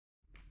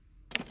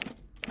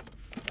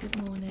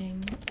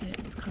morning.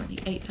 It's currently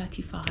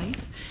 8:35.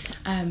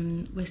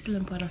 We're still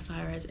in Buenos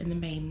Aires, in the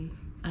main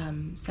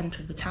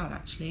centre of the town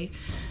actually.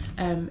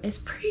 It's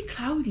pretty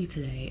cloudy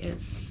today.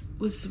 It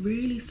was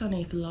really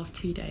sunny for the last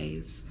 2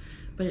 days,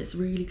 but it's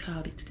really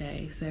cloudy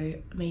today, so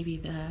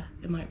maybe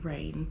it might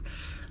rain.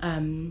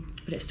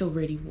 But it's still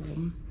really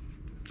warm.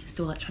 It's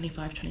still like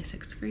 25,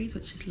 26 degrees,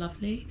 which is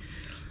lovely.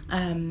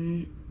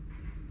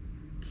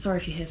 Sorry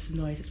if you hear some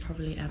noise, it's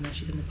probably Emma.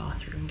 She's in the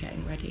bathroom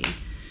getting ready.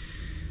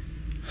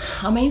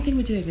 Our main thing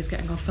we're doing is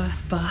getting our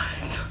first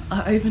bus,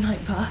 our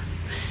overnight bus,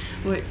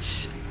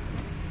 which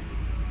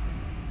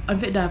I'm a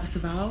bit nervous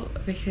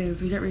about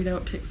because we don't really know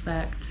what to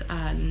expect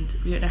and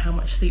we don't know how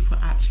much sleep we're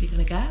actually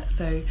going to get,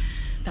 so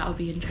that'll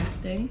be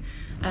interesting.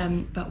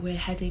 But we're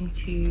heading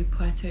to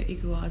Puerto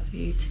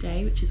Iguazú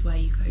today, which is where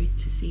you go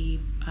to see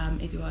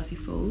Iguazú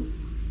Falls.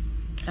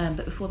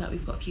 But before that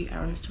we've got a few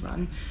errands to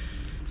run.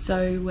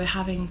 So we're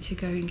having to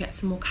go and get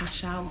some more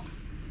cash out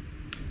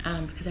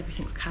because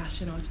everything's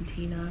cash in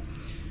Argentina.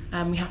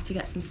 We have to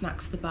get some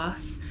snacks for the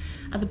bus.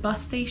 At the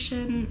bus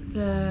station,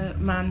 the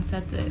man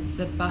said that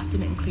the bus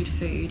didn't include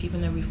food,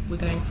 even though we're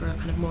going for a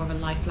kind of more of a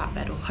light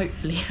flatbed, or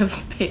hopefully have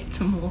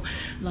picked a more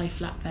light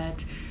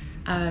flatbed.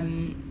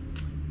 And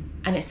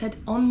it said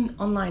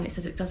online it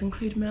says it does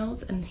include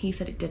meals, and he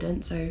said it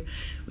didn't, so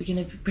we're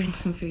gonna bring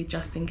some food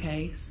just in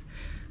case,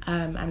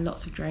 and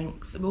lots of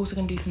drinks. We're also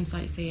gonna do some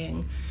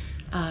sightseeing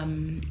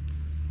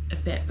a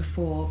bit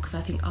before, because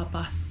I think our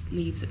bus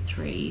leaves at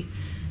 3,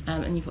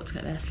 and you've got to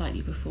get there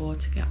slightly before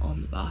to get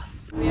on the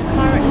bus. We are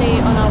currently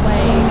on our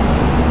way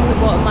to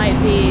what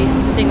might be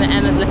the thing that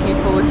Emma's looking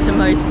forward to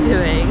most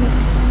doing.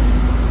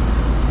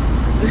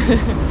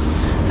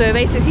 So we're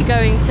basically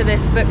going to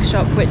this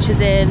bookshop, which is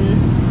in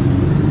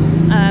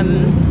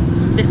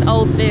this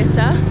old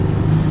theatre.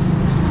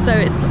 So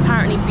it's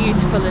apparently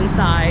beautiful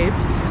inside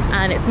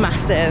and it's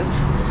massive,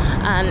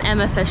 and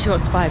Emma says she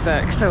wants to buy a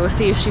book, so we'll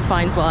see if she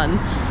finds one.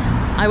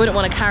 I wouldn't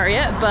want to carry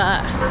it,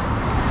 but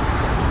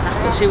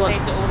that's what she wants.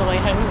 Take it all the way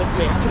home with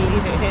me. I can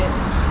leave it here.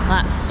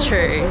 That's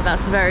true.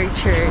 That's very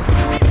true.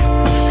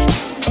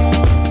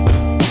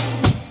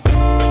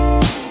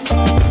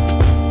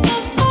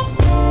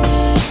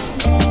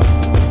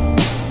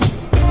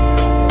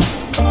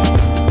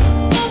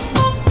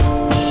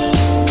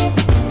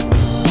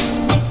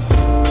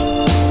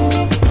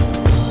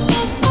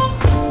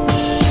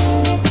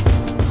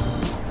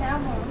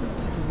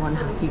 This is one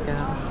happy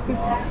girl.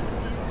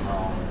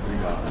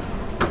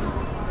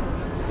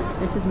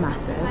 This is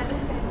massive.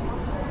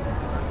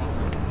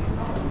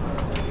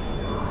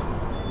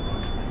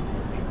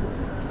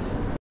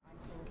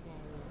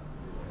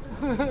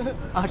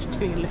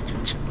 Argentinian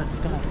literature, let's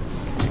go.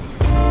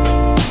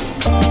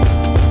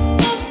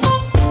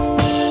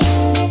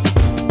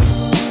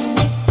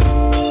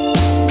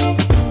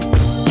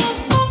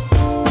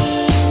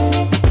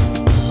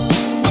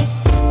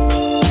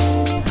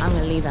 I'm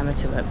going to leave Emma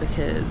to it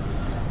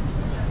because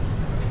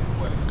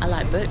I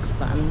like books,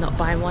 but I'm not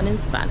buying one in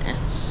Spanish.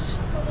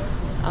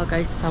 So I'll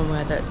go to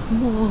somewhere that's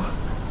more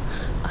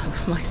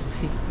up my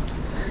speed.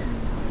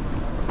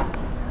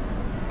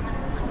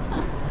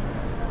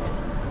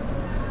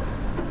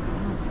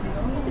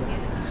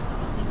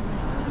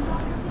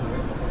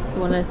 So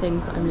one of the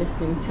things that I'm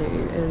listening to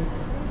is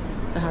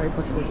the Harry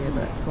Potter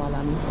audiobooks while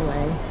I'm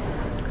away.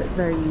 It's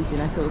very easy,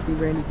 and I thought it would be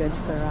really good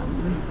for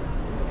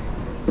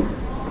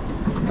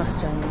bus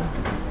journeys.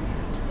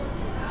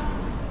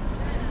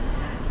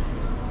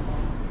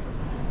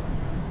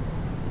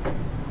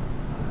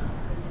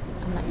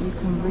 And that you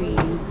can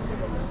read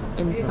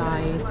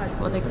inside,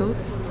 what are they called?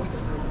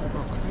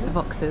 The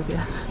boxes,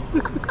 yeah.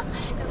 You can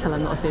tell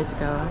I'm not a theatre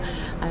goer.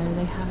 And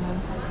they have a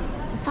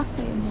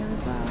cafe in here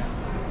as well.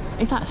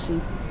 It's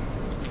actually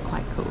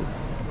quite cool.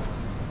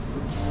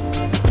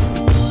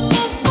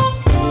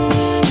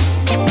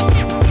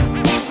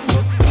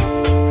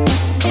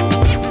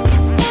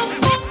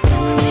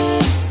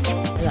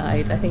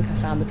 I think I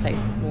found the place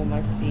that's more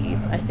my speed.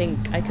 I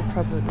think I could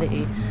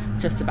probably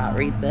just about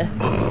read this.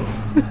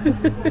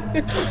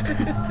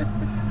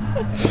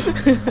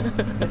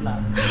 Good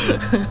luck.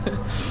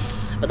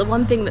 But the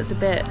one thing that's a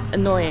bit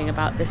annoying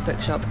about this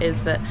bookshop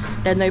is that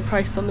there are no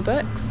prices on the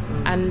books,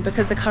 and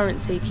because the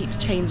currency keeps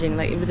changing,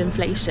 like with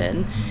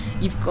inflation,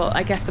 you've got,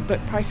 I guess the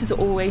book prices are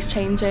always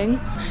changing.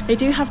 They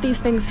do have these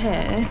things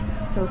here,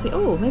 so we'll see.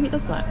 Oh, maybe it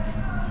does work.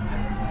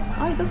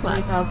 Oh, it does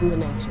work.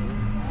 2080.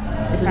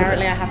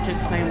 Apparently I have to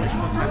explain which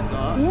book I've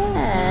got.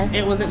 Yeah.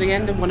 It was at the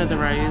end of one of the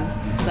rows,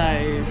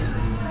 so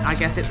I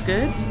guess it's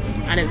good.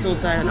 And it's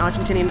also an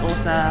Argentinian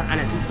author, and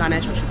it's in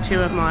Spanish, which are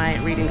 2 of my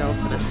reading goals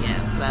for this year.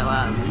 So,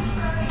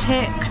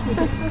 tick.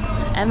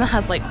 Emma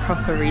has like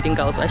proper reading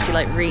goals where she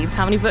like reads.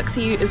 How many books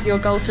is your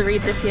goal to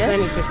read this year? It's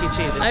only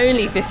 52 this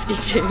Only year.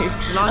 52.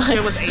 Last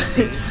year was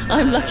 80.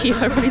 I'm lucky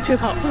if I probably do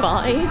about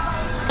 5.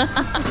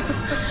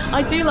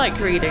 I do like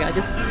reading.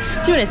 To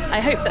be honest, I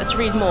hope that to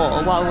read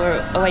more while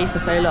we're away for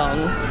so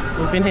long.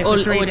 We've been here for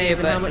 3 days,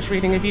 and how much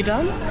reading have you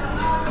done?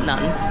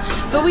 None.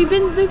 But we've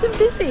been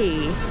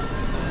busy.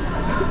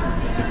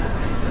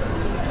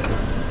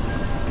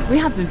 We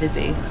have been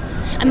busy.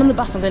 And on the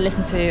bus I'm going to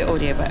listen to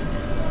audiobook,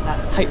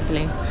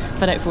 hopefully,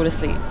 if I don't fall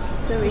asleep.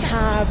 So we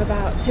have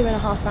about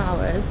 2.5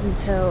 hours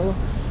until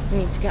we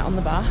need to get on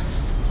the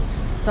bus.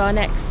 So our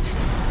next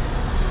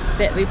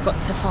bit we've got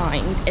to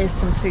find is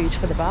some food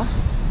for the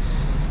bus.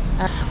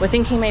 We're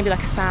thinking maybe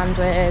like a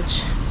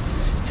sandwich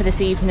for this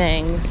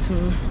evening,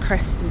 some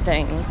crisp and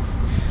things,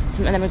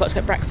 and then we've got to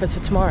get breakfast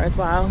for tomorrow as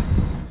well.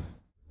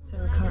 So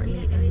we're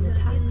currently in the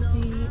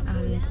taxi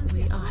and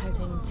we are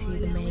heading to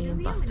the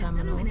main bus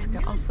terminal to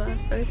get our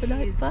first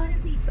overnight bus.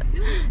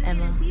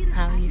 Emma,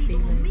 how are you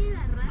feeling?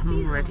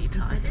 I'm already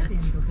tired.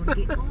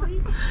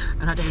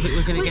 And I don't think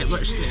we're going to get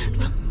much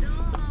sleep.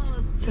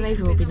 So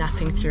maybe we'll be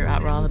napping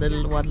throughout rather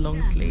than one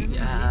long sleep.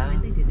 Yeah,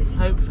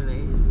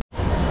 hopefully.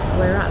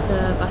 We're at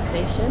the bus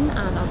station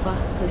and our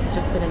bus has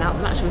just been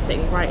announced. I'm actually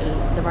sitting right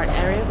in the right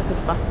area because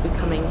the bus will be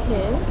coming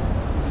here,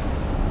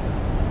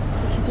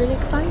 which is really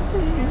exciting.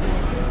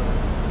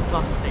 It's a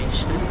bus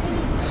station.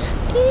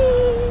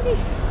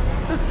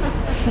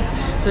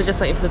 So we're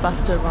just waiting for the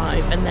bus to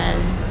arrive and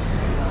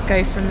then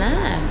go from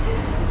there.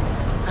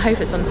 I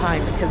hope it's on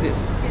time because it's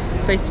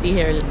supposed to be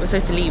here. We're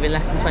supposed to leave in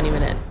less than 20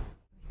 minutes.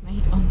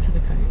 Made onto the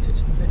coach, which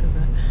is a bit of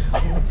a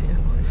ordeal,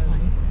 I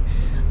find.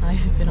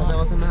 I've been there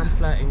was a man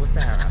flirting with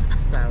Sarah,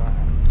 so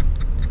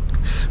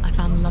I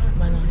found the love of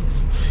my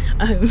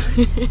life.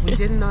 We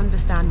didn't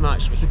understand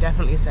much, but he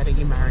definitely said, "Are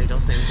you married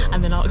or single?"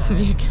 And then asked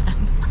me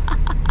again,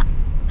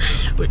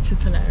 which is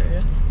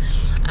hilarious.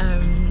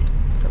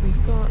 But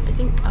we've got, I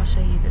think I'll show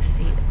you the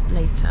seat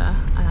later,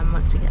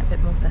 once we get a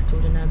bit more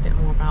settled and know a bit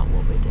more about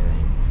what we're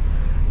doing.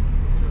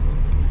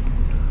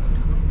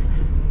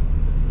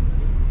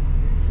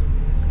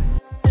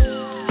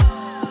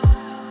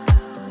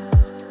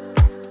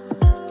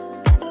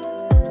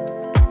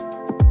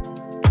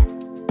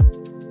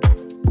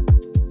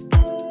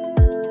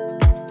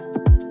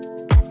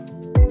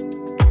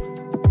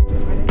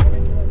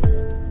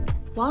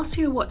 Whilst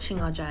you were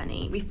watching our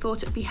journey, we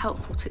thought it would be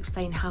helpful to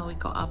explain how we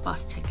got our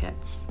bus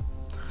tickets.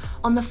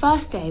 On the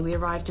first day we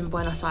arrived in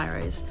Buenos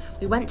Aires,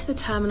 we went to the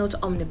terminal de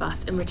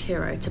Omnibus in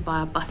Retiro to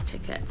buy our bus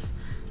tickets.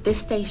 This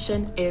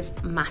station is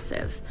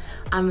massive,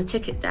 and the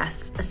ticket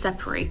desks are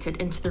separated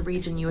into the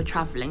region you were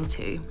travelling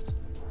to.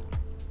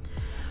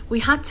 We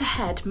had to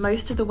head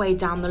most of the way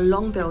down the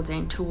long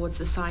building towards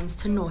the signs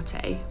to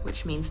Norte,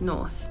 which means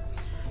north.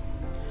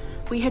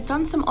 We had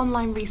done some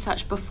online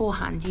research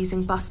beforehand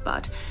using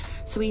BusBud,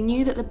 so we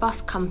knew that the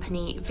bus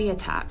company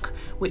Viatac,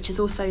 which is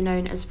also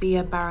known as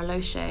Via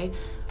Bariloche,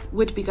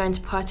 would be going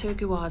to Puerto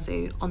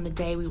Iguazú on the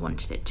day we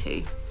wanted it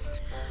to.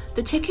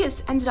 The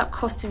tickets ended up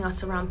costing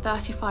us around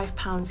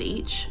 £35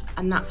 each,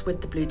 and that's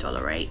with the blue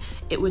dollar rate.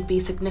 It would be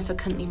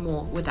significantly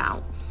more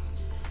without.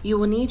 You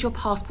will need your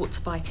passport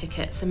to buy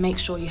tickets, so make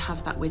sure you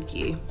have that with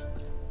you.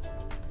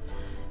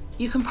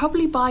 You can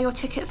probably buy your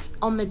tickets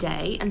on the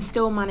day and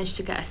still manage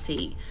to get a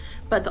seat,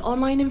 but the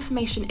online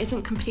information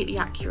isn't completely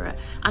accurate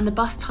and the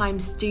bus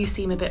times do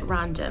seem a bit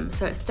random,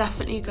 so it's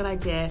definitely a good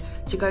idea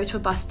to go to a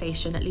bus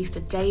station at least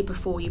a day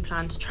before you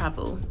plan to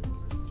travel.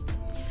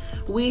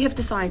 We have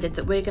decided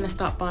that we're going to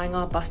start buying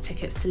our bus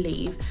tickets to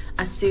leave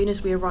as soon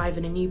as we arrive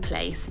in a new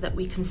place so that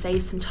we can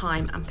save some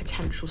time and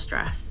potential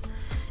stress.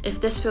 If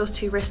this feels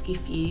too risky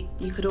for you,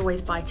 you could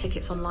always buy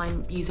tickets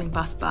online using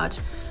BusBud,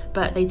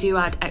 but they do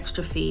add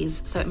extra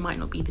fees, so it might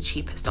not be the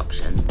cheapest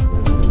option.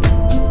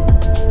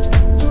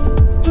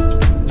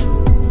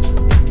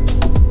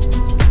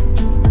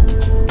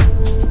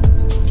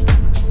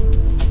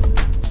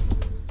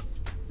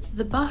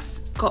 The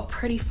bus got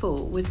pretty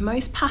full, with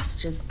most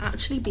passengers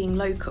actually being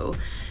local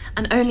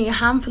and only a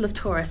handful of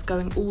tourists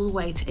going all the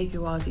way to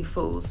Iguazu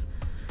Falls.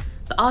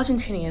 The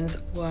Argentinians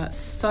were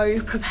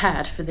so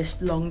prepared for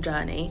this long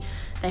journey.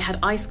 They had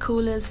ice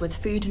coolers with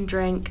food and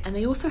drink, and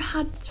they also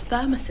had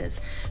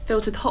thermoses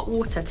filled with hot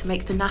water to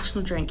make the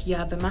national drink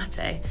yerba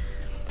mate.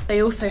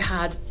 They also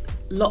had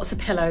lots of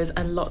pillows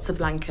and lots of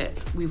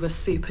blankets. We were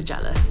super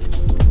jealous.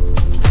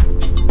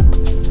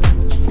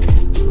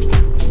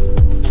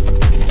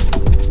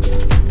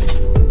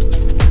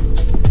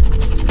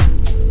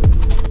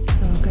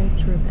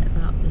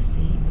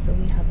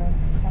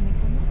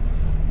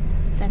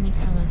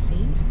 Semi-cama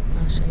seat,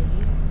 I'll show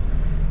you.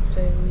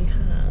 So we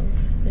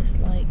have this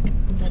like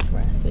leg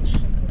rest which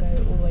can go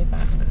all the way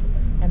back,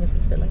 and it's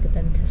a bit like a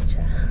dentist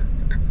chair.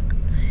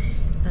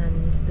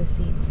 And the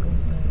seats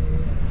also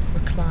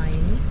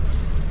recline,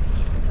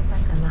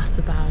 and that's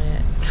about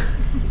it.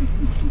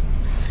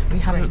 we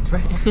haven't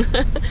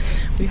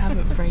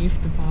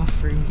braved the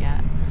bathroom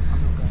yet.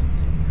 I'm not going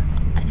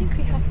to. I think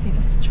we have to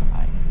just to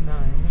try.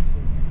 No.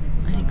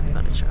 I think we've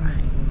got to try.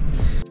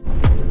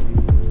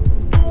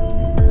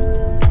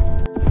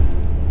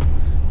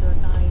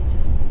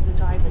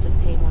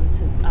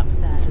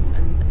 Upstairs,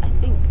 and I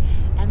think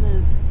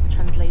Emma's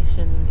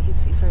translation, he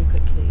speaks very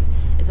quickly,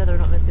 is whether or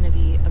not there's going to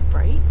be a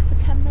break for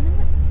 10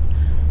 minutes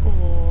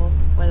or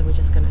whether we're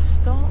just going to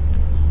stop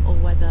or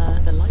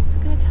whether the lights are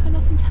going to turn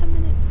off in 10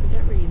 minutes. We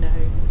don't really know.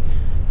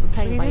 We're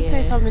playing by ear. He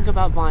did say something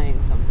about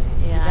buying something.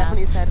 Yeah. He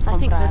definitely said so I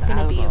think there's going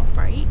to be a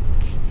break.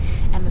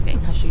 Emma's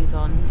getting her shoes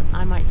on.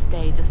 I might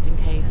stay just in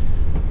case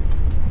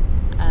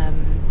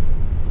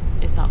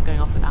it starts going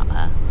off without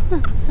her.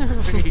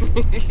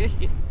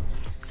 Sorry.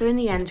 So in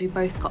the end, we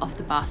both got off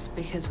the bus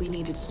because we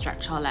needed to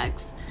stretch our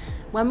legs.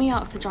 When we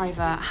asked the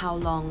driver how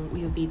long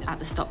we would be at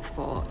the stop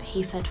for,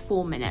 he said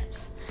 4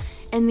 minutes.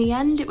 In the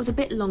end, it was a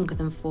bit longer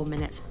than 4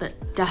 minutes,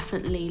 but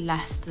definitely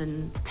less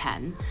than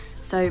 10.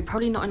 So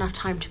probably not enough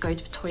time to go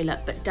to the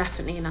toilet, but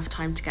definitely enough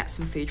time to get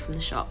some food from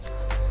the shop.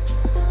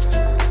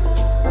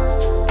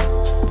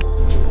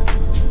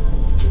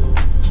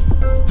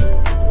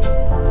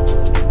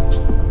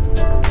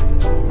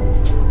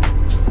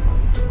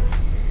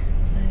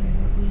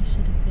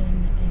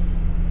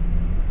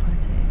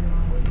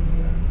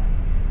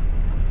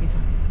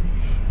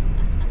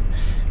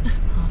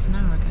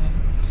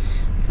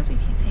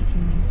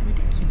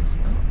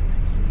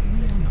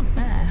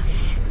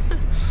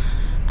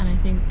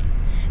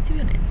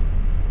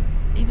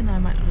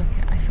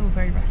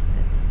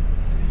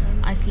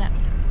 I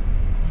slept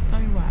so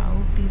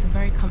well. These are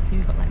very comfy.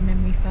 We've got like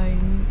memory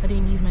foams. I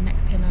didn't use my neck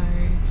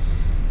pillow,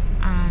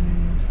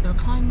 and the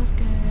recline was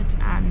good.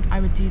 And I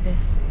would do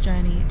this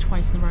journey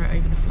twice in a row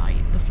over the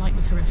flight. The flight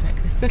was horrific.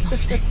 This was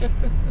lovely.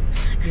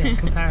 Yeah, in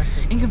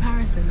comparison. In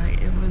comparison,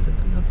 like, it was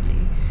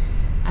lovely.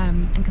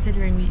 And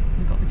considering we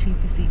got the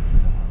cheaper seats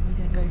as well, we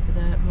didn't go for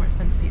the more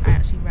expensive seat. I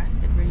actually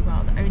rested really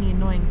well. The only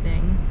annoying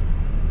thing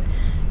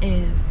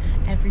is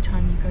every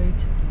time you go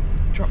to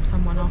drop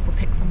someone off or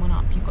pick someone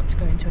up, you've got to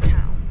go into a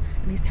town,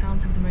 and these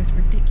towns have the most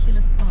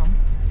ridiculous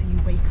bumps, so you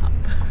wake up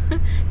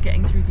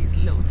getting through these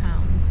little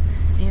towns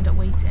and you end up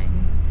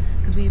waiting,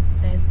 because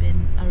there's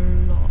been a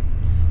lot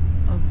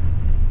of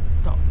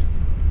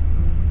stops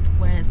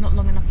where it's not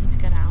long enough for you to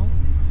get out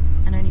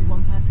and only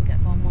one person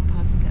gets on, one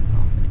person gets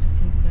off, and it just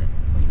seems a bit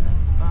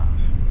pointless. But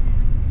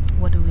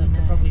what do we know? It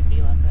could probably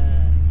be like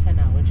a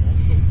 10-hour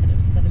journey instead of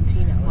a 17-hour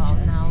journey. Well,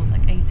 now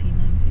like 18,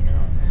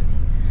 19-hour journey.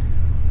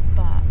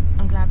 But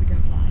I'm glad we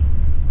didn't fly.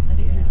 I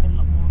think we would have been a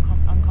lot more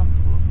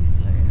uncomfortable if we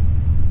flew.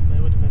 Well,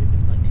 it would have only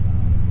been like 2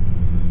 hours.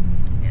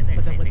 Yeah, don't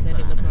but then we're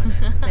saving the planet.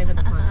 We're saving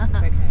the planet.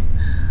 It's okay.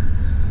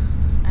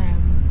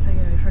 So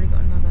yeah, we've probably got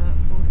another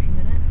 40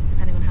 minutes,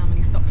 depending on how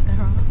many stops there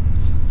are.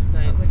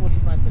 No,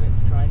 45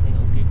 minutes driving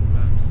on Google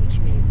Maps, which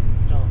means it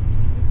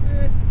stops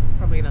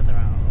probably another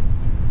hour or so.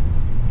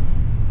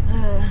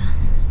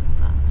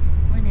 But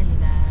we're nearly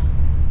there.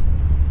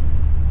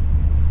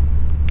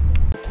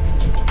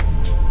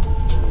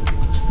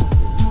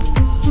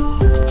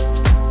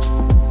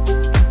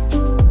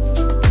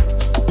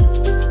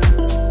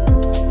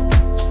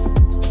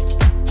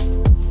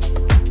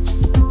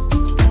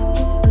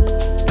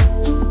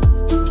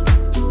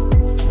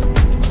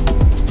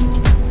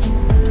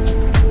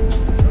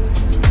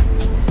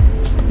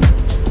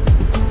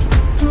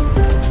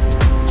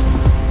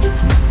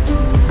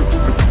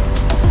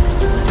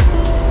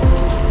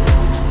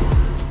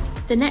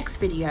 The next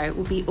video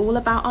will be all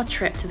about our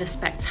trip to the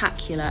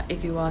spectacular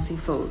Iguazu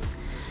Falls.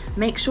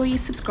 Make sure you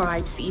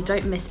subscribe so that you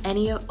don't miss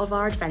any of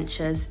our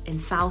adventures in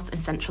South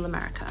and Central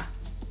America.